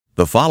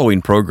The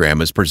following program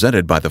is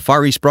presented by the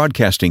Far East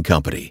Broadcasting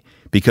Company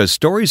because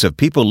stories of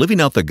people living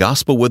out the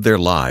gospel with their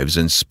lives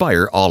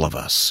inspire all of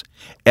us.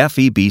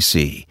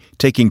 FEBC,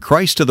 taking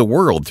Christ to the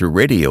world through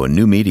radio and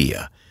new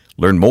media.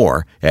 Learn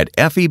more at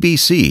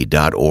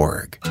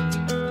febc.org.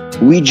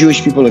 We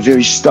Jewish people are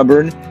very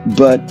stubborn,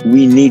 but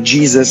we need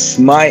Jesus.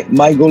 My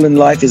goal in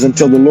life is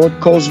until the Lord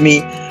calls me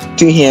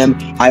to Him,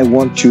 I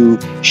want to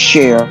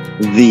share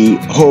the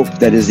hope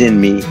that is in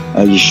me.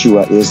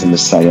 Yeshua is the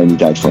Messiah, and He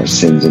died for our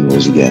sins and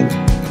rose again.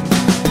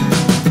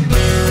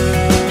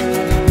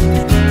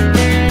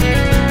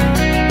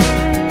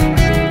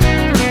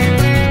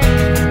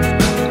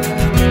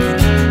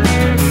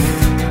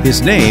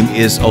 His name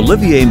is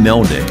Olivier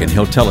Melnick, and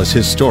he'll tell us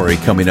his story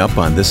coming up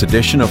on this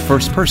edition of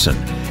First Person.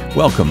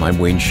 Welcome, I'm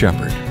Wayne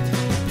Shepherd.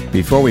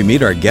 Before we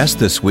meet our guest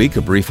this week,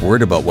 a brief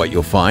word about what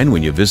you'll find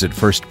when you visit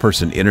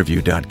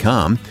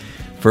firstpersoninterview.com.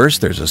 First,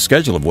 there's a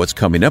schedule of what's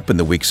coming up in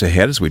the weeks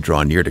ahead as we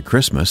draw near to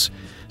Christmas.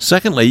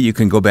 Secondly, you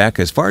can go back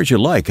as far as you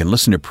like and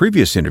listen to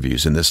previous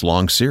interviews in this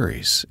long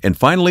series. And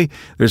finally,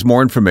 there's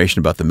more information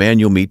about the man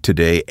you'll meet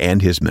today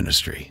and his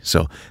ministry.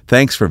 So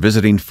thanks for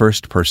visiting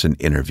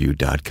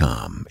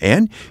firstpersoninterview.com.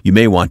 And you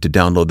may want to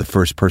download the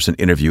First Person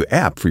Interview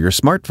app for your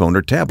smartphone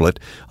or tablet,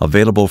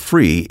 available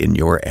free in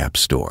your app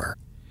store.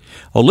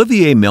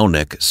 Olivier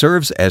Melnick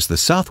serves as the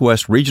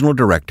Southwest Regional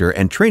Director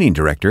and Training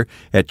Director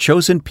at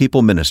Chosen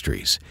People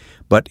Ministries.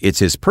 But it's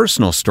his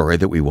personal story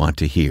that we want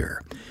to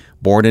hear.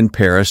 Born in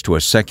Paris to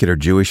a secular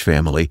Jewish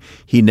family,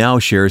 he now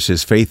shares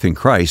his faith in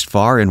Christ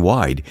far and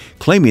wide,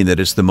 claiming that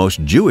it's the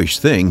most Jewish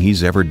thing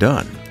he's ever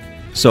done.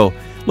 So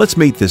let's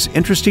meet this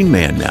interesting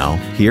man now,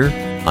 here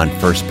on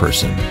First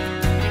Person.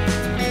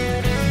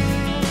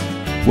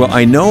 Well,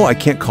 I know I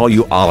can't call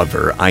you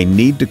Oliver. I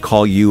need to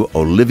call you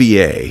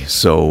Olivier.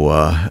 So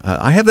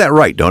I have that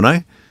right, don't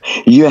I?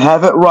 You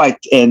have it right.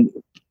 And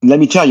let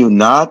me tell you,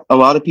 not a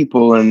lot of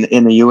people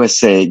in the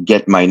USA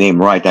get my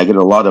name right. I get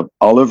a lot of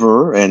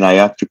Oliver, and I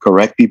have to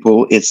correct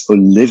people. It's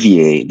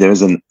Olivier.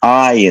 There's an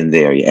I in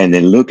there, and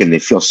they look and they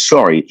feel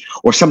sorry.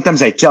 Or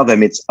sometimes I tell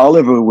them it's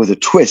Oliver with a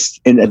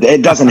twist, and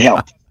it doesn't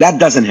help. That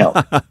doesn't help.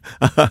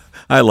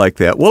 I like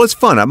that. Well, it's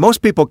fun.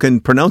 Most people can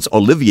pronounce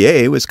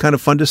Olivier. It's kind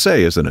of fun to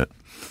say, isn't it?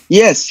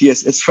 Yes.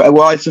 It's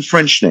a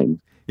French name.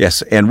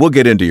 Yes, and we'll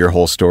get into your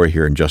whole story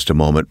here in just a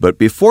moment. But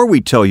before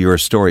we tell your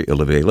story,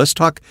 Olivier, let's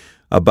talk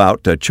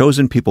about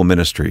Chosen People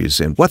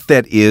Ministries and what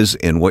that is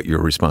and what your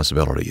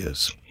responsibility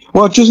is.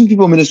 Well, Chosen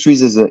People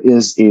Ministries is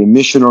a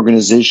mission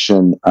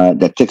organization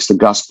that takes the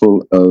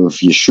gospel of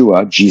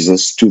Yeshua,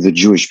 Jesus, to the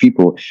Jewish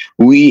people.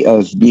 We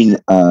have been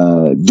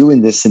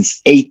doing this since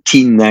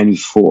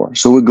 1894.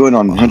 So we're going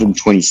on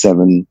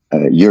 127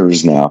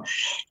 years now.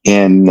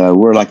 And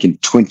we're like in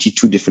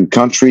 22 different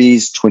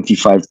countries,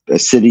 25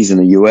 cities in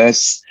the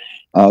U.S.,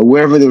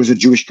 wherever there is a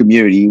Jewish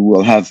community,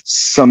 we'll have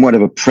somewhat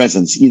of a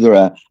presence, either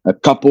a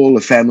couple,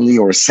 a family,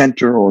 or a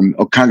center, or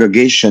a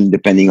congregation,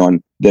 depending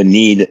on the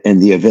need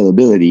and the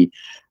availability.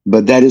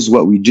 But that is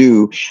what we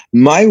do.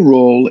 My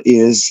role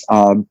is,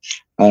 I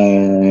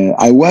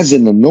was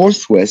in the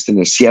Northwest, in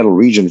the Seattle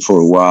region for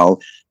a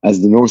while,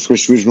 as the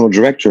Northwest Regional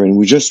Director, and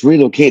we just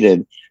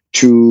relocated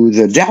to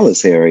the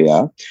Dallas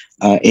area.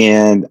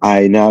 And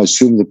I now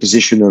assume the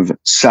position of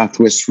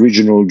Southwest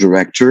Regional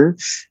Director,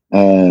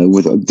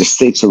 with the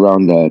states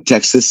around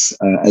Texas,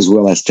 as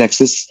well as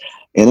Texas.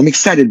 And I'm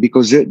excited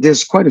because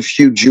there's quite a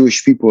few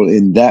Jewish people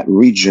in that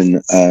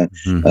region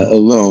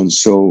alone.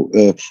 So,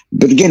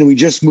 but again, we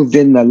just moved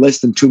in less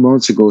than 2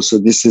 months ago.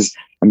 So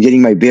I'm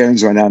getting my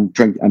bearings right now. I'm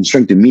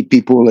trying to meet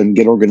people and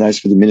get organized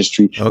for the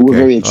ministry. Okay. We're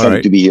very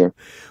excited to be here.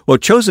 Well,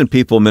 Chosen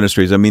People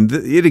Ministries, I mean,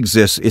 it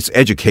exists. It's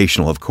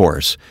educational, of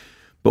course.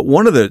 But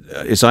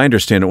as I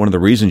understand it, one of the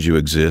reasons you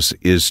exist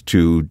is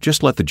to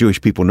just let the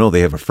Jewish people know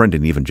they have a friend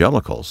in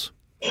evangelicals.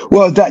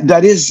 Well,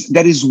 that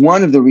is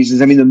one of the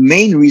reasons. I mean, the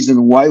main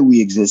reason why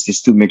we exist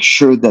is to make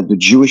sure that the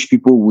Jewish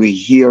people will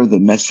hear the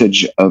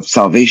message of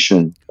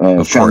salvation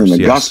found in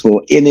the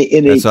gospel in a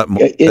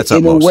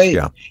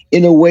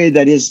way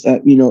that is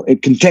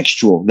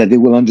contextual, that they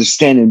will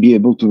understand and be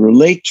able to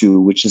relate to,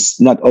 which has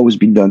not always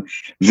been done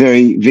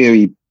very,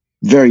 very,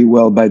 very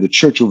well by the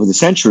church over the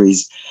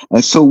centuries.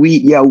 So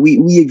we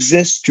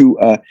exist to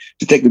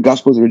take the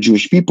gospel to the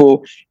Jewish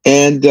people,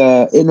 and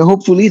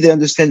hopefully they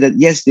understand that,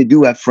 yes, they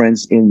do have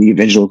friends in the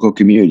evangelical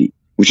community,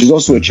 which is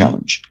also a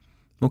challenge.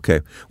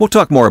 Okay. We'll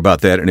talk more about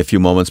that in a few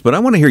moments, but I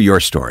want to hear your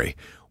story.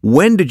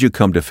 When did you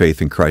come to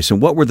faith in Christ,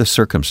 and what were the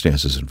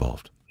circumstances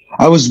involved?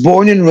 I was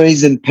born and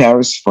raised in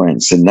Paris,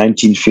 France in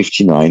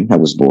 1959. I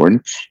was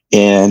born,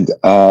 and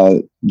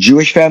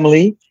Jewish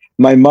family.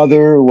 My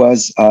mother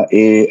was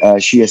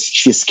she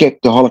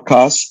escaped the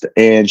Holocaust,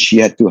 and she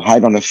had to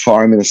hide on a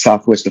farm in the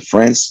southwest of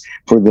France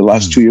for the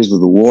last 2 years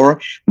of the war.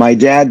 My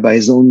dad, by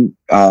his own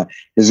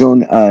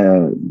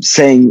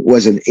saying,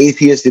 was an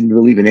atheist, didn't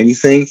believe in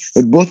anything.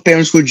 But both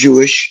parents were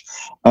Jewish,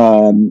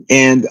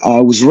 and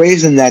I was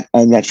raised in that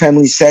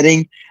family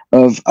setting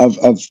of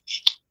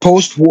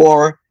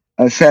post-war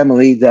a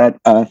family that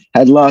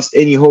had lost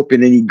any hope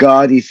in any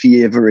God if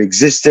he ever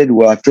existed.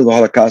 Well, after the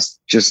Holocaust,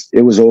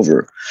 it was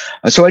over.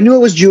 So I knew it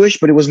was Jewish,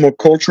 but it was more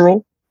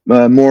cultural,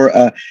 more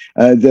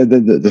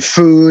the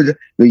food,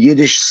 the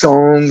Yiddish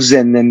songs,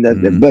 and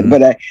then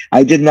but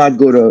I did not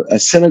go to a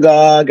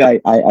synagogue.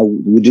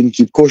 We didn't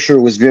keep kosher.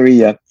 It was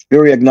very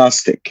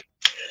agnostic.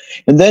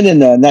 And then in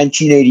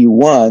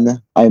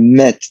 1981, I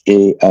met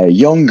a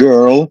young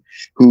girl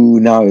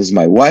who now is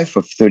my wife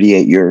of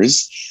 38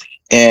 years.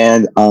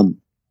 And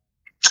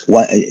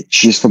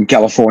she's from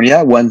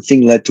California. One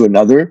thing led to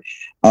another.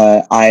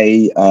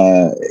 I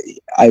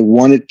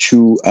wanted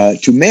to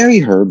marry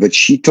her, but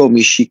she told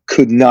me she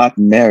could not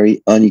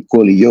marry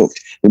unequally yoked.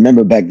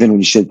 Remember back then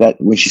when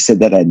she said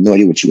that, I had no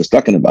idea what she was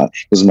talking about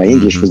because my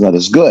English was not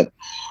as good.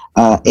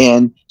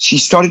 And she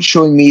started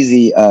showing me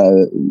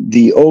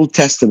the Old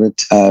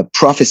Testament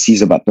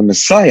prophecies about the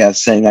Messiah,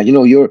 saying,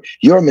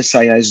 your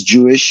Messiah is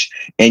Jewish,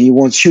 and he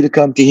wants you to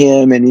come to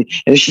him. And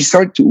she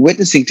started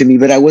witnessing to me,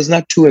 but I was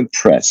not too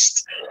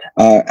impressed.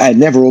 I had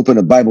never opened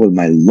a Bible in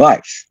my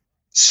life,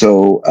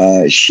 so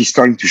she's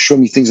starting to show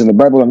me things in the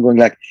Bible. I'm going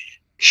like,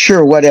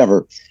 sure,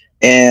 whatever.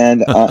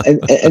 And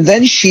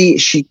then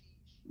she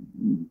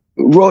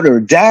wrote her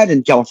dad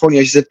in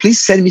California. She said,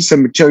 please send me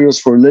some materials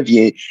for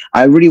Olivier.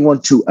 I really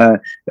want to,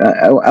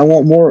 I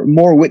want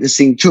more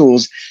witnessing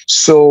tools.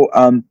 So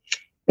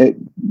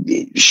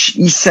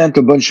he sent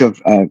a bunch of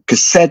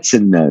cassettes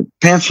and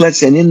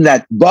pamphlets. And in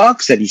that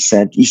box that he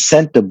sent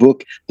the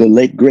book, The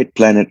Late Great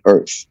Planet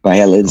Earth by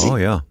Hal Lindsey. Oh,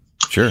 yeah,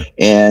 sure.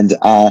 And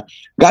got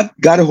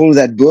a hold of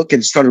that book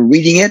and started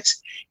reading it.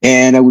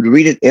 And I would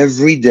read it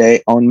every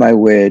day on my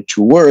way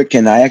to work.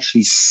 And I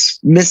actually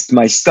missed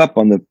my stop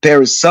on the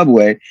Paris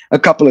subway a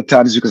couple of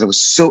times because I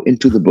was so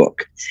into the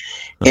book.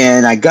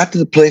 And I got to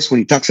the place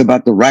when he talks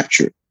about the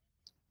rapture.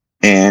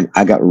 And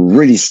I got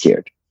really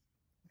scared.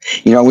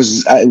 I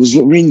was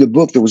reading the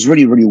book that was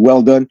really, really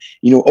well done.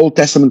 Old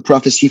Testament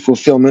prophecy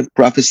fulfillment,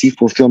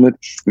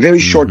 very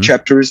short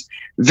chapters,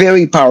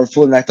 very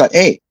powerful. And I thought,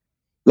 hey,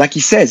 like he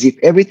says, if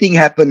everything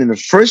happened in the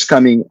first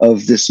coming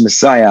of this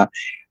Messiah,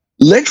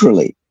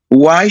 literally,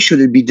 why should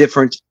it be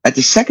different at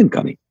the second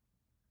coming?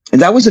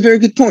 And that was a very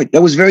good point.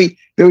 That was very,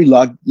 very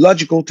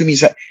logical to me.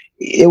 So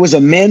it was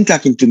a man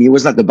talking to me. It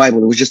was not the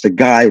Bible. It was just a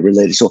guy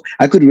related. So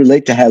I could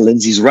relate to Hal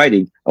Lindsey's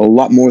writing a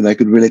lot more than I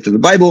could relate to the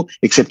Bible,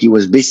 except he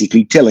was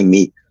basically telling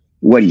me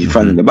what he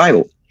found in the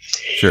Bible.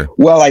 Sure.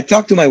 Well, I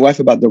talked to my wife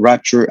about the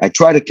rapture. I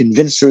tried to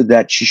convince her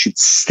that she should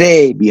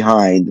stay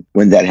behind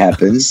when that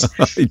happens.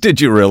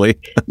 Did you really?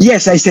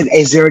 Yes, I said,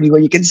 is there any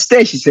way you can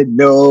stay? She said,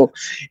 no,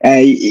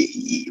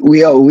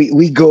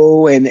 we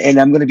go and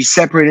I'm going to be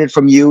separated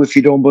from you if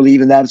you don't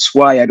believe. And that's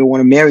why I don't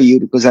want to marry you,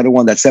 because I don't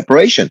want that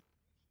separation.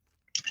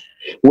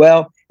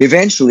 Well,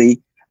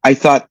 eventually I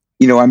thought,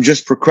 I'm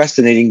just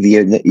procrastinating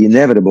the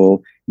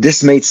inevitable.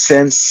 This made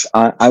sense.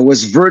 I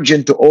was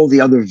virgin to all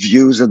the other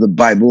views of the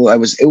Bible. It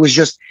was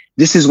just,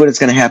 this is what it's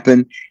going to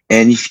happen.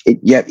 And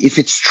if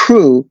it's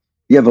true,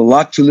 you have a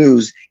lot to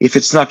lose. If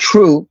it's not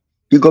true,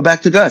 you go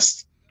back to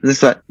dust. And I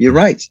thought, you're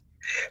right.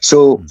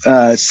 So,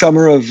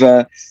 summer of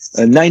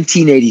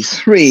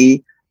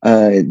 1983,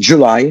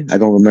 July, I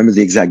don't remember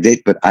the exact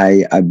date, but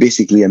I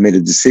made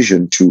a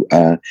decision to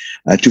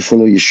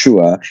follow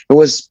Yeshua. It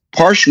was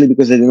partially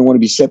because I didn't want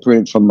to be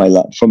separated from my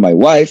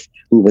wife,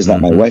 who was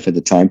not my wife at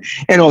the time,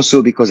 and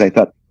also because I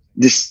thought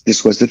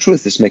this was the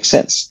truth. This makes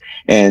sense,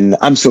 and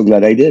I'm so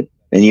glad I did.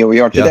 And here we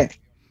are today.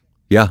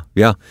 Yeah.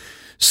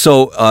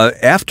 So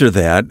after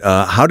that,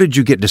 how did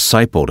you get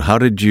discipled? How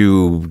did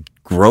you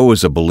grow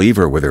as a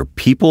believer? Were there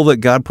people that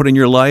God put in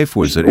your life?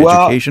 Was it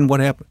education? What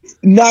happened?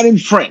 Not in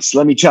France,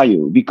 let me tell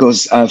you,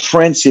 because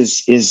France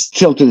is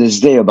still to this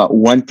day about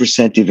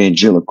 1%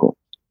 evangelical.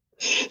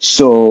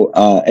 So,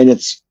 and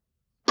it's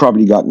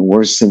probably gotten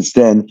worse since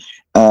then.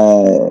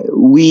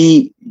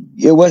 We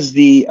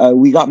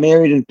got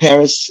married in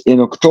Paris in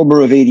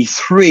October of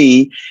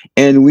 83,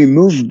 and we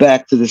moved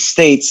back to the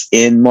States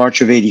in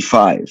March of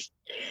 85.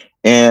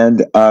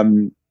 And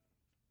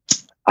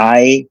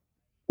I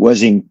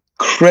was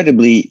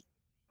incredibly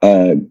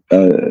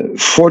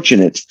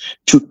fortunate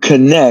to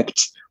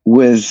connect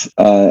with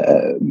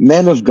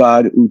men of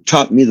God who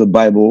taught me the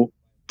Bible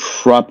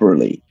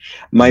properly.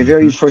 My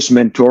very first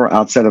mentor,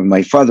 outside of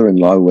my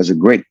father-in-law, who was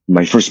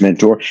my first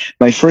mentor,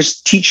 my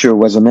first teacher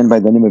was a man by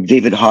the name of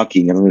David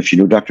Hawking. I don't know if you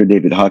know Dr.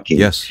 David Hawking.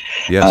 Yes.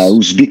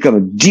 Who's become a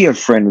dear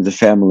friend of the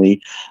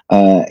family.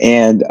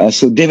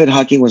 So David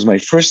Hawking was my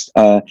first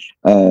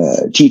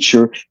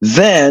teacher.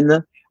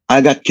 Then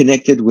I got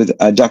connected with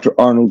Dr.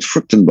 Arnold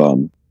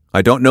Fruchtenbaum.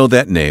 I don't know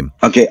that name.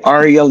 Okay,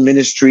 Ariel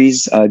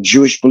Ministries,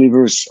 Jewish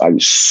believers,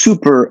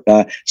 super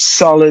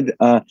solid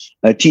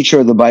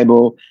teacher of the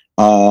Bible.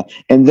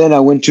 And then I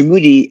went to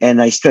Moody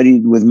and I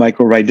studied with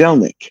Michael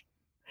Rydelnik.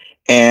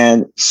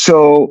 And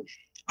so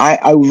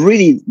I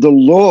really, the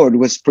Lord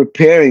was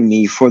preparing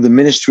me for the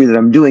ministry that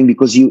I'm doing,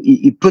 because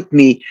he put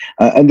me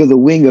under the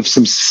wing of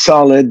some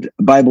solid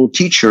Bible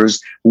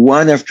teachers,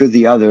 one after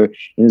the other.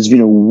 And it's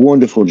been a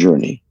wonderful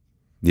journey.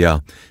 Yeah.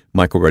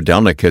 Michael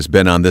Rydelnik has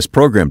been on this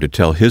program to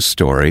tell his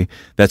story.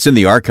 That's in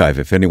the archive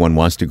if anyone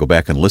wants to go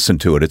back and listen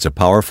to it. It's a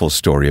powerful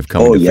story of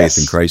coming to faith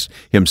in Christ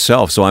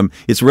himself. So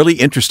it's really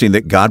interesting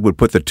that God would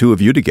put the two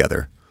of you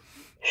together.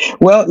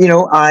 Well,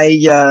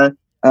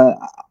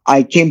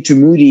 I came to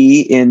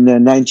Moody in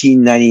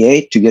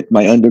 1998 to get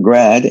my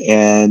undergrad,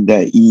 and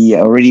he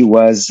already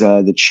was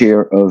the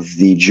chair of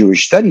the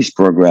Jewish Studies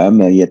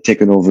program. He had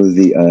taken over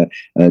the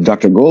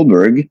Dr.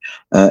 Goldberg,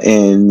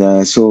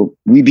 and so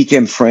we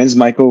became friends.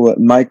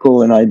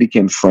 Michael and I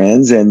became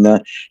friends,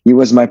 and he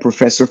was my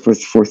professor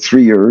for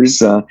 3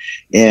 years, and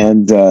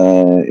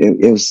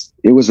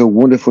it was a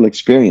wonderful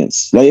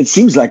experience. It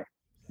seems like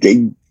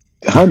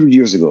 100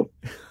 years ago.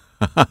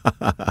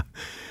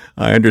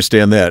 I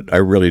understand that. I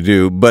really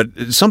do. But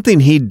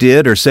something he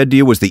did or said to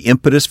you was the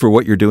impetus for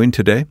what you're doing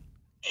today?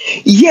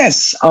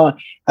 Yes.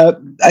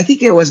 I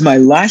think it was my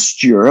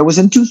last year. It was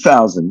in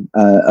 2000.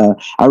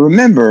 I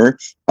remember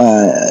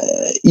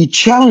he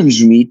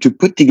challenged me to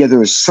put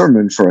together a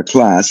sermon for a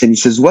class. And he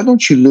says, why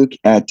don't you look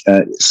at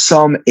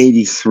Psalm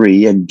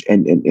 83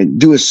 and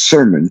do a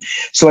sermon?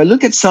 So I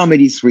look at Psalm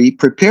 83,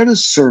 prepared a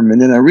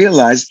sermon, and I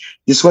realized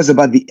this was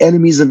about the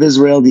enemies of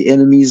Israel,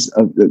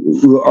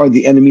 who are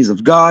the enemies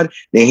of God.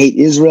 They hate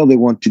Israel. They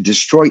want to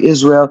destroy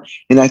Israel.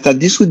 And I thought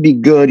this would be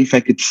good if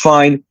I could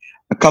find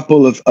a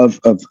couple of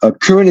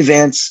current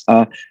events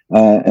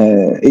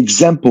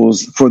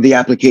examples for the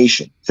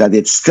application, that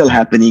it's still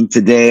happening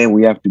today and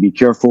we have to be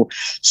careful.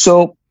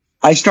 So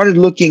I started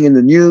looking in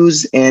the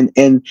news, and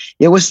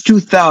it was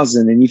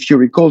 2000. And if you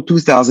recall,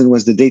 2000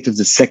 was the date of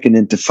the Second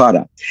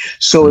Intifada.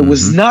 So it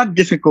was not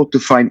difficult to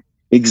find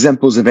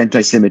examples of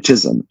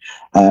anti-Semitism,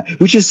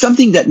 which is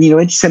something that,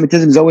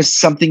 anti-Semitism is always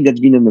something that's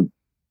been in the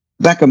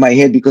back of my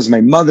head because my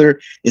mother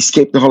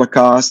escaped the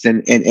Holocaust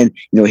and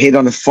hid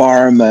on a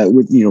farm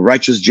with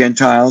righteous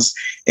Gentiles,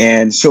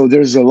 and so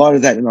there's a lot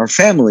of that in our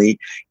family.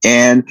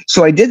 And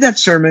so I did that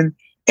sermon,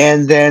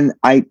 and then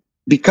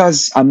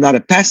because I'm not a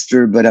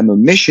pastor but I'm a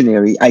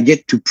missionary, I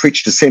get to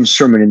preach the same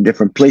sermon in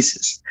different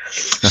places.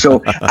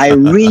 So I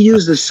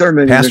reused the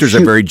sermon. Pastors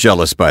are very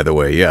jealous, by the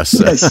way. Yes.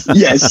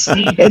 yes.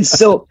 And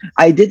so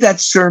I did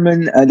that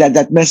sermon,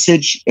 that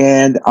message,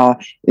 and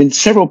in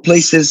several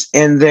places.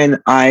 And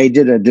then I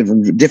did a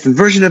different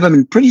version of them.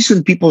 And pretty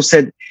soon people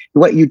said,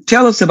 what you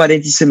tell us about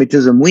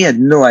anti-Semitism, we had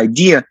no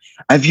idea.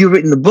 Have you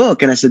written a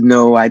book? And I said,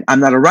 no, I'm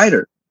not a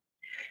writer.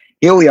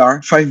 Here we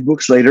are, 5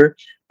 books later.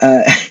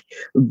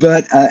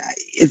 But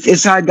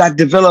it's how it got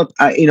developed.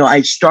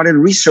 I started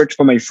research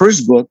for my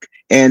first book,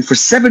 and for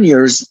 7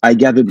 years I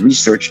gathered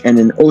research, and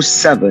in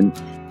 2007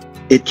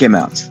 it came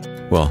out.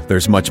 Well,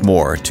 there's much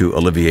more to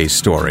Olivier's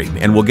story,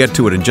 and we'll get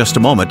to it in just a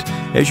moment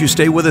as you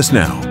stay with us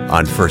now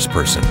on First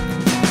Person.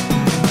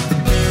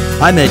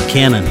 I'm Ed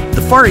Cannon.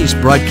 The Far East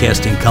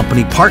Broadcasting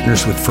Company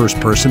partners with First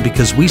Person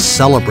because we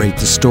celebrate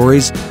the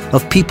stories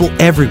of people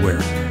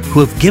everywhere who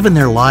have given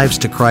their lives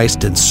to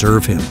Christ and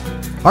serve Him.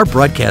 Our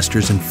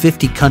broadcasters in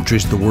 50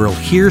 countries of the world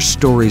hear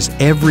stories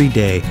every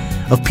day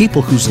of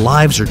people whose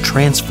lives are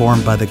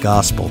transformed by the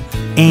gospel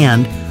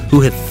and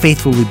who have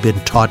faithfully been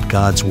taught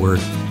God's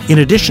Word. In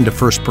addition to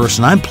First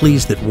Person, I'm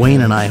pleased that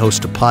Wayne and I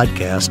host a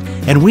podcast,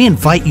 and we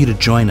invite you to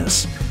join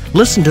us.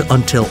 Listen to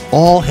Until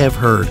All Have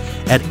Heard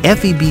at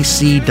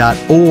febc.org.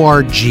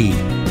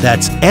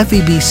 That's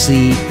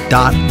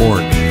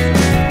febc.org.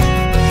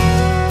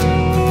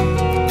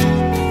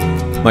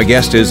 My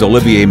guest is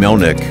Olivier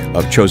Melnick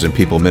of Chosen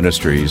People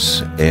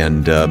Ministries.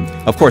 And,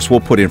 of course, we'll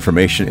put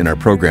information in our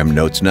program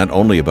notes, not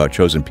only about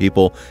Chosen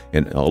People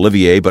and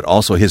Olivier, but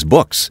also his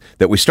books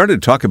that we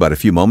started to talk about a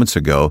few moments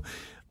ago.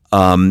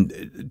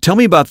 Tell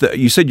me about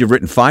you said you've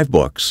written 5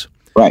 books.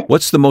 Right.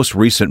 What's the most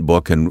recent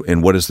book,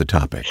 and what is the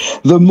topic?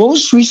 The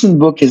most recent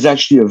book is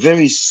actually a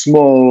very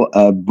small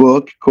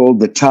book called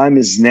The Time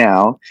Is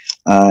Now,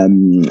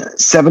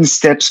 7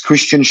 Steps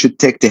Christians Should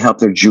Take to Help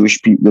the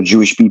Jewish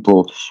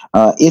People.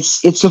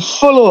 It's a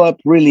follow-up,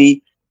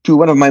 really, to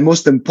one of my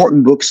most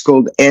important books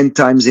called End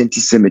Times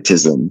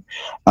Anti-Semitism.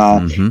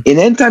 In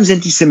End Times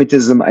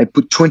Anti-Semitism, I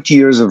put 20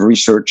 years of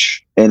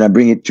research, and I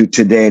bring it to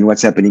today and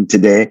what's happening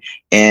today.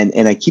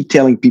 And I keep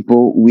telling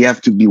people we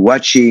have to be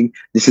watching.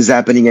 This is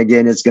happening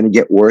again. It's going to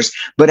get worse.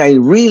 But I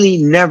really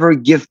never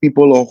give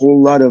people a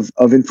whole lot of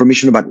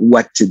information about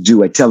what to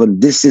do. I tell them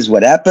this is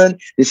what happened.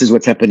 This is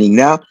what's happening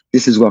now.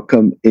 This is what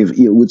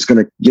what's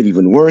going to get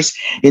even worse.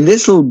 In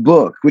this little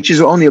book, which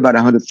is only about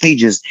 100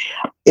 pages,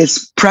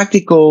 it's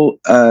practical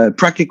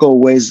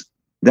ways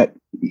that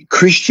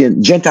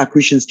Gentile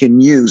Christians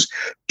can use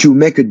to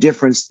make a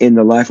difference in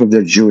the life of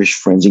their Jewish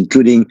friends,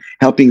 including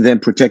helping them,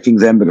 protecting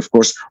them, but of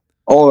course,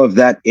 all of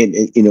that in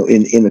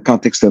the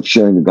context of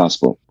sharing the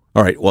gospel.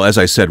 All right. Well, as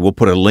I said, we'll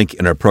put a link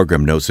in our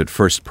program notes at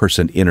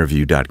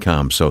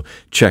firstpersoninterview.com, so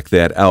check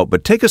that out.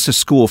 But take us to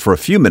school for a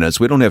few minutes.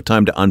 We don't have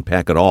time to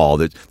unpack it all.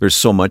 There's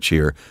so much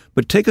here.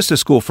 But take us to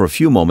school for a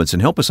few moments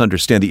and help us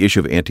understand the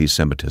issue of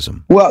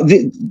anti-Semitism. Well,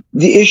 the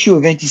issue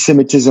of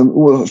anti-Semitism,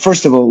 well,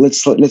 first of all,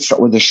 let's start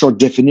with a short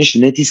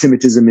definition.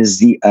 Anti-Semitism is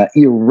the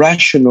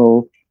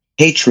irrational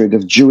hatred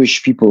of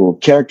Jewish people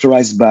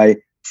characterized by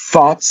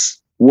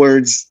thoughts,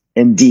 words,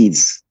 and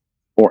deeds,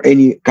 or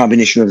any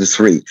combination of the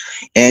three.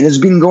 And it's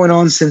been going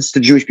on since the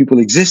Jewish people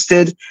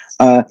existed.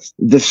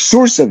 The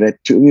source of it,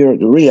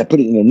 really, I put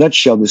it in a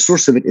nutshell, the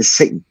source of it is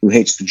Satan, who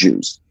hates the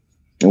Jews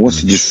and wants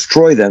to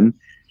destroy them.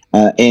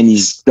 And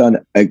he's done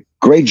a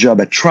great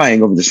job at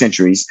trying over the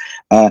centuries.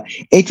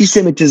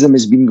 Anti-Semitism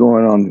has been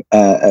going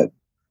on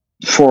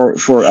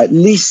for at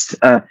least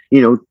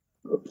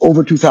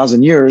over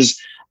 2,000 years.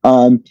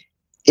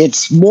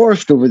 It's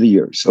morphed over the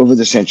years, over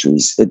the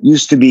centuries. It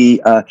used to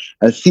be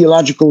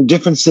theological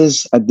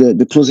differences at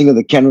the closing of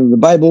the canon of the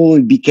Bible.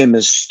 It became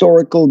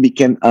historical,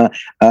 became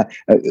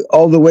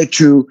all the way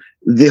to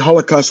the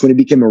Holocaust, when it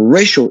became a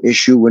racial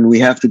issue, when we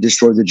have to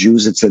destroy the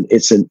Jews.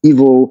 It's an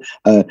evil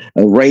a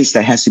race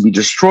that has to be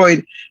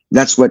destroyed.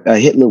 That's what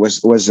Hitler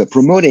was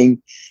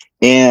promoting.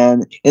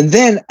 And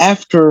then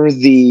after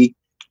the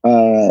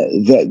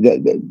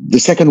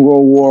Second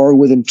World War,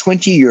 within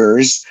 20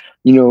 years,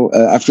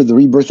 after the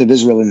rebirth of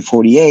Israel in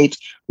 48,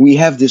 we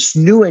have this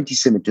new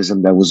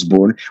anti-Semitism that was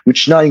born,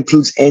 which now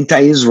includes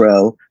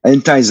anti-Israel,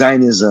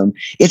 anti-Zionism.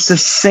 It's the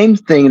same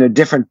thing in a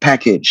different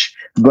package,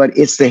 but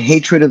it's the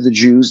hatred of the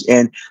Jews,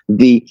 and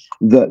the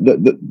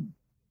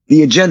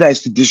agenda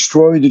is to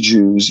destroy the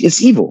Jews.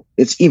 It's evil.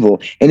 It's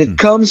evil. And it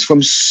comes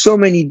from so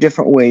many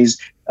different ways.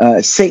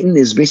 Satan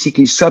is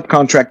basically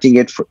subcontracting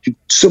it to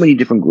so many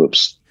different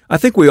groups. I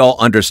think we all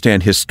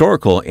understand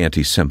historical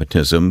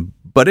anti-Semitism,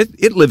 but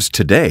it lives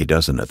today,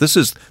 doesn't it? This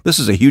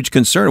is a huge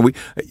concern.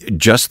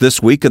 Just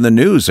this week in the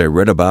news, I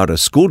read about a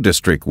school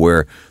district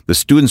where the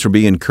students were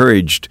being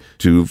encouraged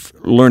to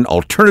learn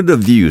alternative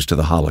views to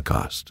the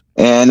Holocaust.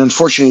 And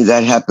unfortunately,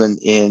 that happened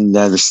in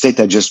the state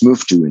I just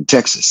moved to, in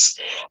Texas.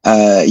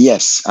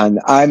 Yes, and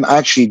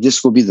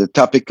this will be the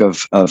topic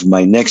of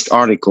my next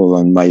article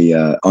on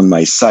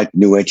my site,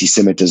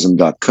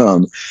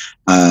 newantisemitism.com.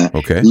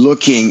 Okay.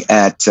 Looking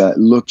at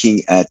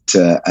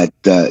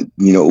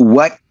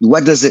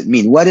what does it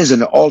mean? What is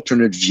an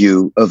alternate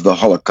view of the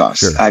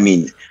Holocaust? Sure. I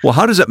mean, well,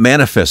 how does it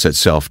manifest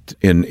itself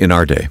in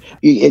our day?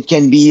 It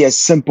can be as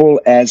simple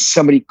as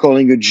somebody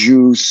calling a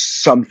Jew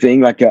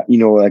something like a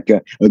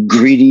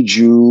greedy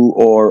Jew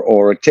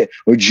or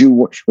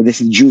Jew, or they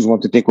say Jews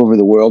want to take over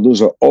the world.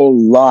 Those are all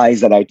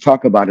lies that I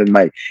talk about in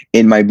my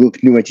book,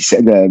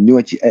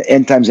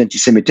 End Times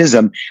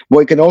Anti-Semitism. Well,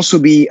 it can also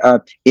be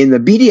in the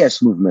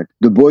BDS movement,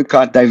 the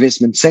boycott,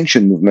 divestment,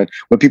 sanction movement,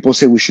 where people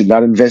say we should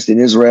not invest in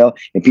Israel,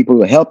 and people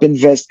who help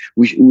invest,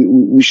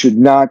 we should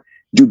not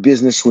do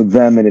business with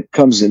them. And it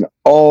comes in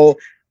all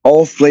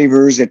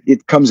flavors.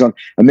 It comes on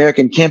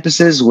American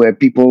campuses where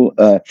people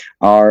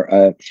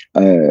are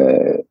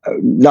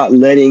not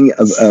letting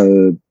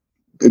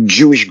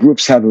Jewish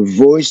groups have a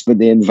voice, but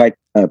they invite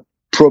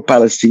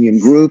pro-Palestinian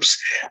groups.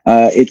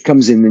 It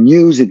comes in the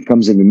news. It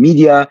comes in the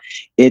media.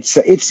 It's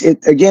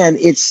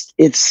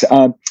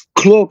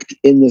cloaked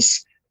in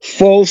this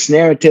false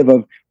narrative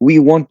of we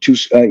want to,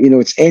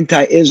 it's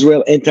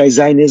anti-Israel,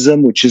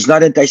 anti-Zionism, which is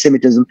not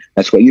anti-Semitism.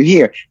 That's what you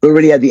hear. But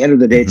really, at the end of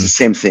the day, it's the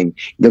same thing.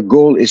 The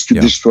goal is to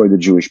destroy the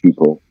Jewish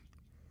people.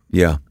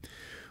 Yeah.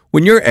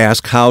 When you're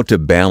asked how to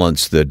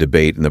balance the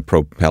debate in the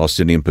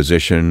pro-Palestinian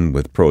position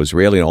with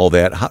pro-Israeli and all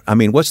that,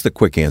 what's the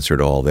quick answer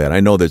to all that? I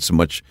know that's a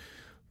much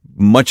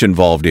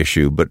involved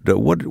issue, but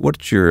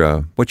what's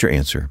your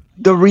answer?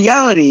 The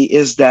reality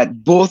is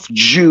that both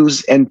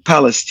Jews and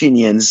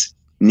Palestinians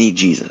need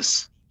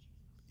Jesus.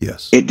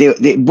 Yes.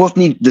 They both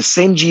need the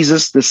same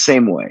Jesus the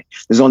same way.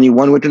 There's only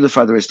one way to the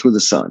Father, is through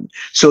the Son.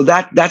 So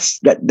that's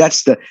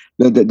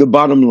the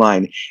bottom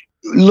line.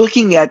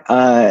 Looking at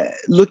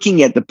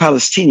the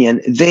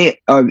Palestinian, they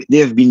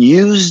have been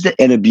used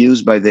and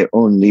abused by their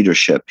own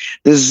leadership.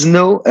 There's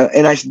no,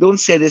 and I don't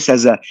say this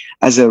as a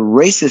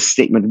racist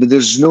statement, but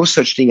there's no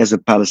such thing as a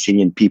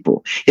Palestinian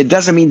people. It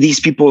doesn't mean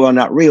these people are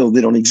not real; they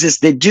don't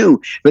exist. They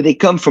do, but they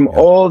come from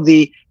all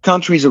the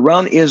countries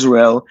around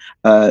Israel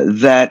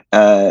that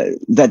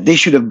they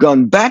should have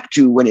gone back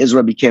to when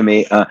Israel became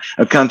a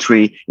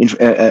country,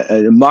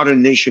 a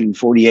modern nation in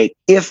 48,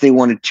 if they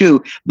wanted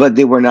to, but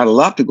they were not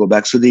allowed to go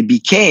back. So they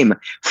became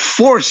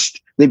forced.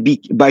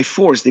 By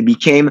force, they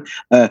became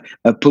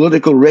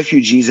political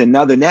refugees, and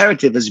now the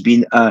narrative has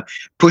been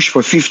pushed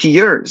for 50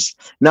 years.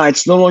 Now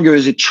it's no longer,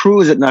 is it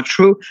true? Is it not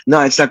true?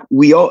 Now it's like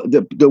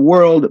the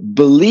world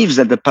believes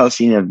that the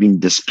Palestinians have been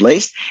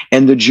displaced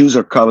and the Jews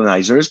are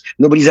colonizers.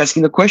 Nobody's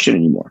asking the question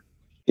anymore.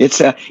 It's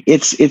a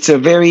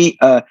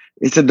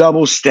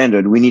double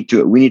standard. We need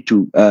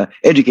to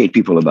educate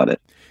people about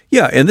it.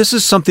 Yeah, and this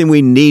is something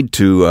we need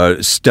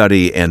to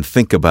study and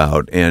think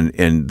about,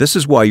 and this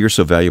is why you're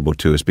so valuable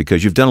to us,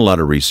 because you've done a lot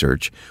of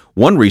research.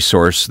 One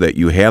resource that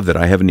you have that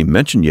I haven't even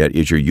mentioned yet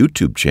is your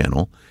YouTube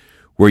channel,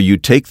 where you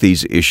take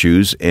these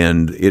issues,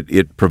 and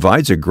it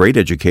provides a great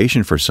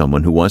education for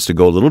someone who wants to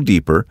go a little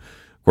deeper.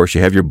 Of course, you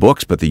have your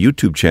books, but the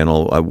YouTube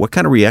channel, what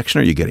kind of reaction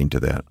are you getting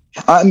to that?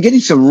 I'm getting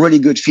some really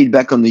good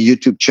feedback on the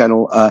YouTube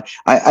channel.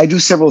 I do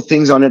several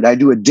things on it. I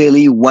do a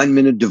daily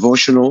 1-minute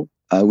devotional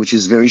which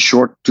is very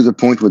short, to the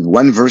point, with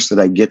one verse that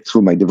I get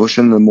through my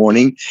devotion in the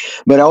morning.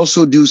 But I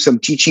also do some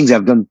teachings.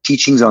 I've done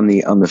teachings on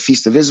the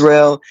Feast of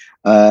Israel.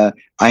 I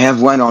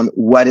have one on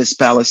what is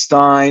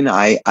Palestine.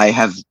 I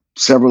have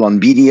several on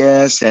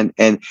BDS,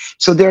 and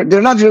so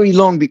they're not very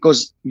long,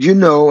 because you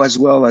know as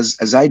well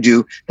as I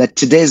do that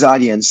today's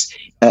audience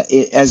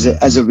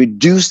as a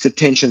reduced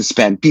attention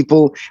span.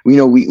 People,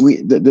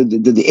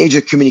 the age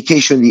of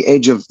communication, the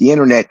age of the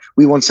internet,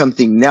 we want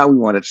something now, we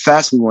want it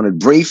fast, we want it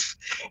brief,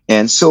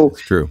 and so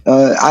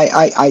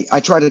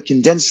I try to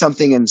condense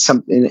something in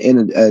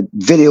a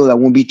video that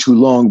won't be too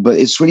long, but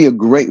it's really a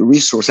great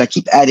resource. I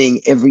keep adding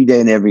every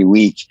day and every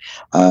week.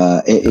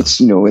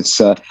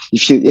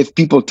 If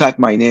people type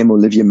my name,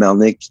 Olivier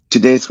Melnick,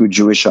 today through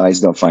Jewish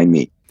eyes, they'll find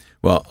me.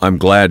 Well, I'm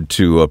glad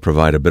to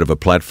provide a bit of a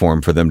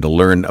platform for them to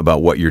learn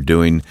about what you're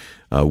doing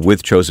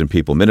with Chosen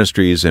People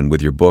Ministries and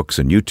with your books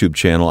and YouTube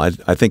channel. I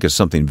think is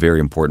something very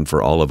important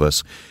for all of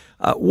us.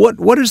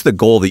 What is the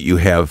goal that you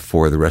have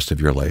for the rest of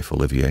your life,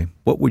 Olivier?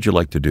 What would you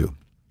like to do?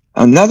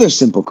 Another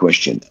simple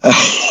question.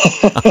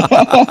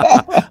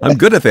 I'm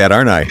good at that,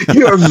 aren't I?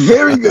 You're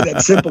very good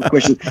at simple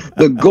questions.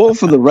 The goal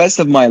for the rest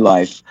of my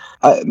life,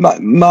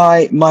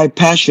 my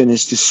passion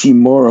is to see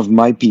more of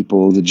my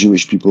people, the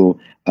Jewish people,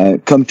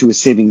 come to a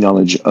saving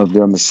knowledge of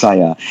their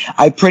Messiah.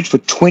 I prayed for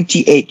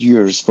 28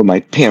 years for my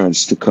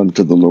parents to come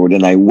to the Lord,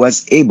 and I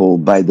was able,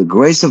 by the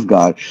grace of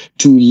God,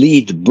 to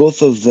lead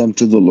both of them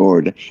to the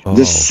Lord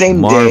the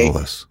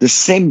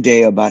same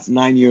day, about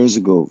 9 years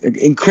ago.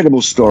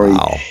 Incredible story.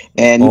 Wow.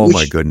 And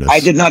my goodness. I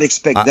did not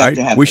expect that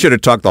to happen. We should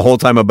have talked the whole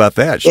time about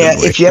that,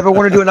 shouldn't we? If you ever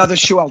want to do another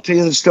show, I'll tell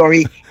you the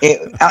story,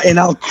 and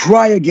I'll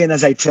cry again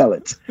as I tell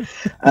it.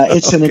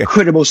 It's an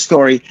incredible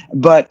story,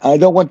 but I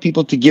don't want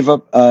people to give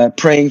up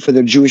praying for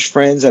their Jewish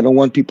friends. I don't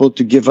want people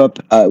to give up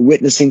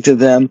witnessing to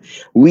them.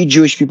 We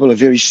Jewish people are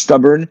very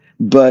stubborn,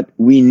 but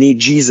we need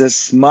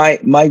Jesus. My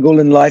goal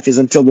in life is,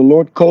 until the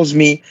Lord calls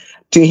me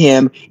to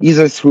him,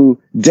 either through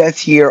death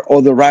here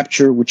or the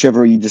rapture,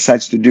 whichever he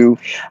decides to do,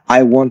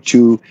 I want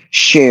to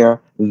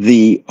share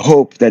the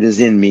hope that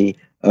is in me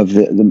of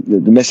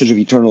the message of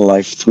eternal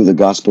life through the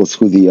gospel,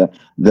 through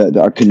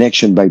our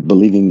connection by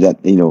believing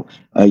that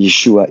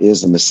Yeshua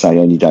is the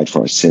Messiah and he died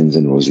for our sins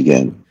and rose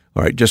again.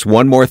 All right, just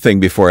one more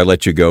thing before I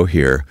let you go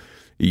here.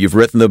 You've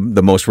written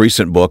the most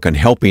recent book on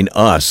helping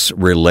us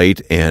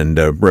relate and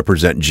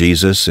represent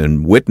Jesus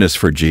and witness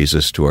for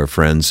Jesus to our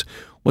friends.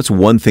 What's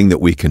one thing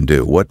that we can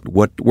do?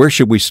 Where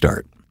should we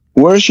start?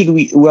 Where should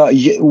we? Well,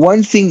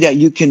 one thing that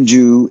you can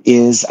do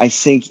is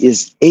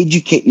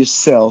educate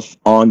yourself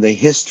on the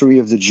history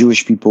of the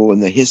Jewish people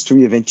and the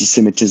history of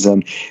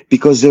anti-Semitism,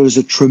 because there is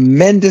a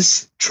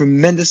tremendous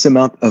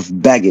amount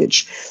of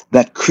baggage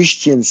that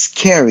Christians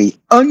carry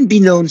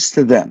unbeknownst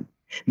to them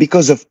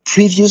because of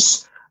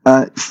previous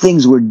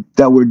things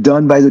that were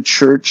done by the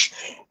church.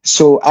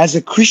 So as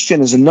a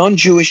Christian, as a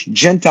non-Jewish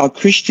Gentile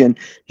Christian,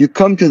 you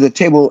come to the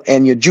table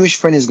and your Jewish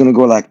friend is going to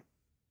go like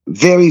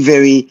very,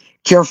 very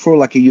careful.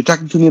 Like, you're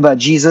talking to me about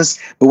Jesus,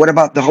 but what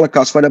about the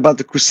Holocaust? What about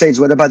the Crusades?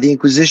 What about the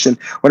Inquisition?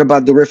 What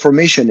about the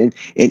Reformation?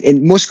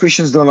 And most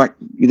Christians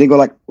they go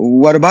like,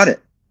 what about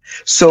it?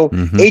 So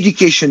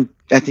education,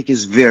 I think,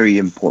 is very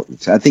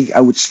important. I think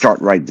I would start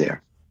right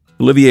there.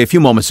 Olivier, a few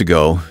moments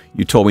ago,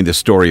 you told me the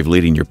story of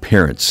leading your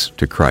parents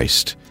to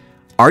Christ.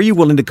 Are you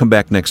willing to come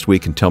back next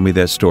week and tell me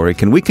that story?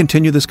 Can we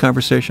continue this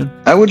conversation?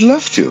 I would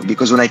love to,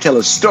 because when I tell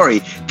a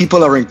story,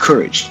 people are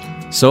encouraged.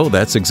 So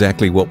that's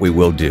exactly what we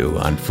will do.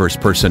 On First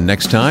Person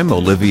next time,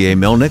 Olivier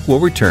Melnick will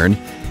return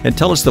and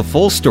tell us the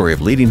full story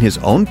of leading his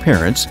own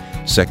parents,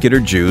 secular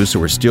Jews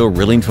who are still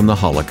reeling from the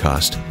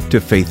Holocaust, to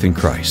faith in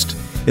Christ.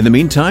 In the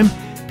meantime,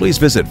 please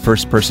visit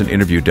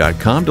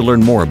firstpersoninterview.com to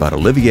learn more about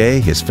Olivier,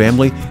 his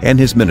family, and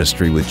his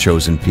ministry with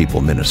Chosen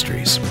People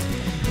Ministries.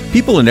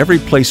 People in every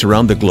place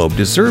around the globe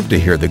deserve to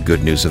hear the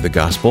good news of the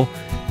gospel,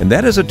 and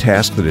that is a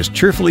task that is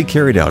cheerfully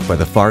carried out by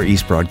the Far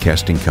East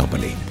Broadcasting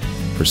Company.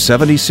 For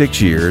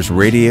 76 years,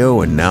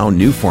 radio and now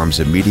new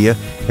forms of media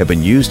have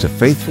been used to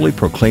faithfully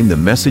proclaim the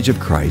message of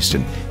Christ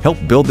and help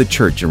build the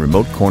church in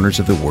remote corners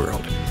of the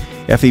world.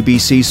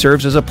 FEBC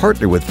serves as a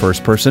partner with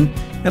First Person,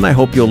 and I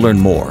hope you'll learn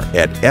more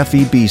at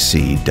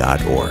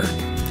febc.org.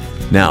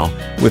 Now,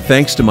 with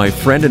thanks to my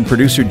friend and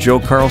producer Joe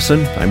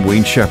Carlson, I'm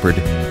Wayne Shepherd.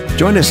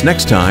 Join us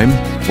next time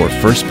for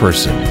First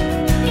Person.